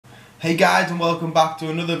Hey guys, and welcome back to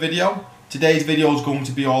another video. Today's video is going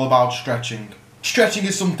to be all about stretching. Stretching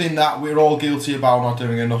is something that we're all guilty about not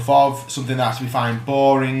doing enough of, something that we find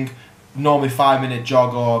boring. Normally 5-minute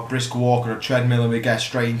jog or brisk walk or a treadmill and we get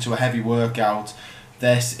straight into a heavy workout.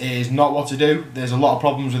 This is not what to do. There's a lot of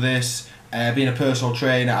problems with this. Being a personal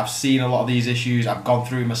trainer, I've seen a lot of these issues. I've gone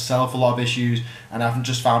through myself a lot of issues, and I've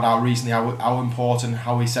just found out recently how important,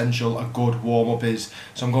 how essential a good warm-up is.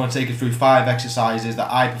 So I'm going to take you through 5 exercises that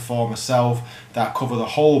I perform myself that cover the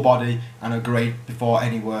whole body and are great before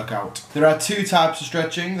any workout. There are 2 types of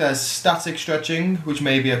stretching. There's static stretching, which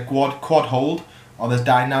may be a quad hold, or there's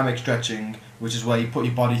dynamic stretching, which is where you put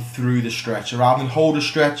your body through the stretch. So rather than hold a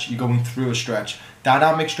stretch, you're going through a stretch.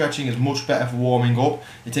 Dynamic stretching is much better for warming up.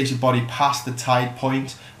 It takes your body past the tight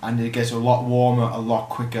point and it gets a lot warmer a lot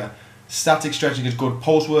quicker. Static stretching is good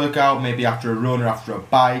post-workout, maybe after a run or after a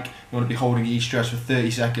bike. You want to be holding each stretch for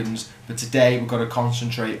 30 seconds, but today we're going to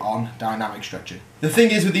concentrate on dynamic stretching. The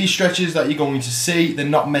thing is with these stretches that you're going to see, they're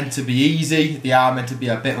not meant to be easy, they are meant to be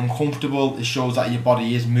a bit uncomfortable. It shows that your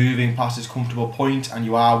body is moving past this comfortable point and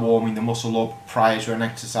you are warming the muscle up prior to an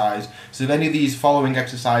exercise. So if any of these following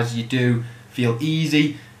exercises you do feel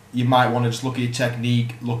easy, you might want to just look at your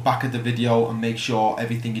technique, look back at the video and make sure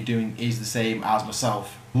everything you're doing is the same as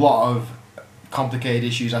myself. A lot of complicated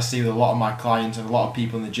issues I see with a lot of my clients and a lot of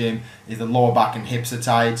people in the gym is the lower back and hips are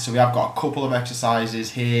tight. So we have got a couple of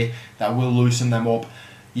exercises here that will loosen them up.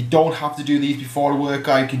 You don't have to do these before a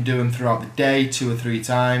workout, you can do them throughout the day 2 or 3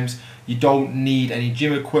 times. You don't need any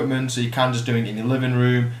gym equipment, so you can just do it in your living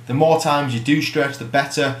room. The more times you do stretch, the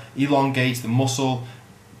better. Elongates the muscle,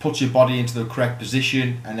 puts your body into the correct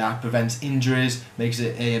position, and that prevents injuries, makes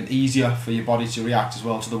it easier for your body to react as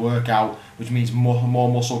well to the workout, which means more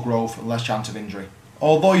muscle growth and less chance of injury.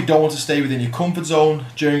 Although you don't want to stay within your comfort zone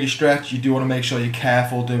during your stretch, you do want to make sure you're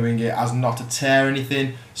careful doing it as not to tear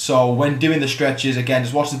anything. So when doing the stretches, again,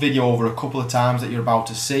 just watch the video over a couple of times that you're about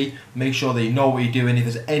to see. Make sure that you know what you're doing. If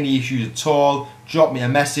there's any issues at all, drop me a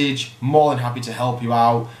message. More than happy to help you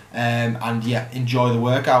out. And yeah, enjoy the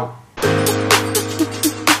workout.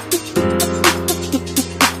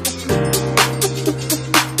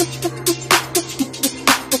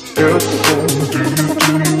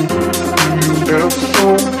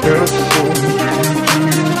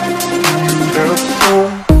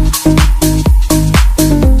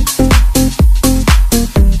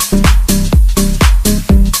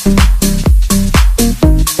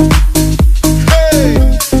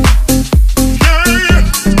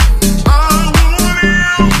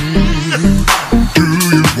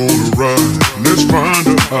 Let's find a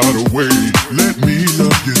harder way. Let me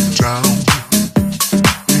love you down.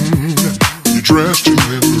 You're dressed to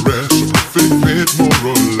impress, a perfect fit more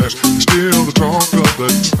or less. You're still the talk of the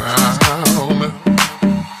town.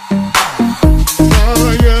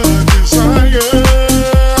 Fire, desire,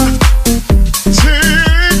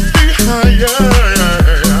 take me higher.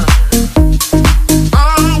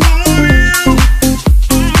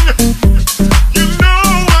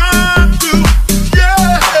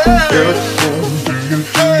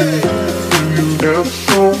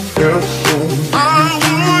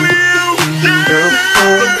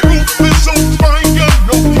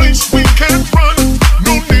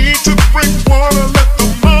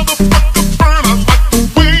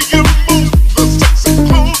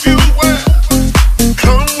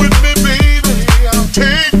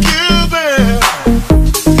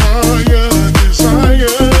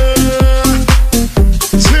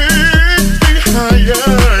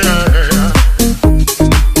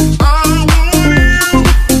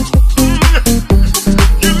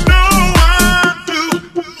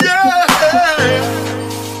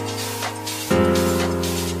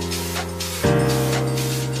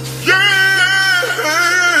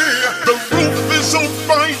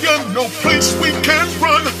 No place we can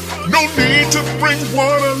run, no need to bring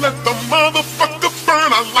water, let the motherfucker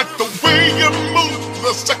burn. I like the way you move,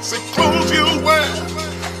 the sexy clothes you wear.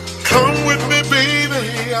 Come with me,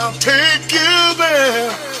 baby, I'll take you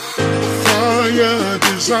there. Fire,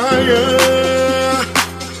 desire,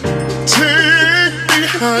 take me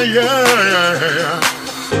higher.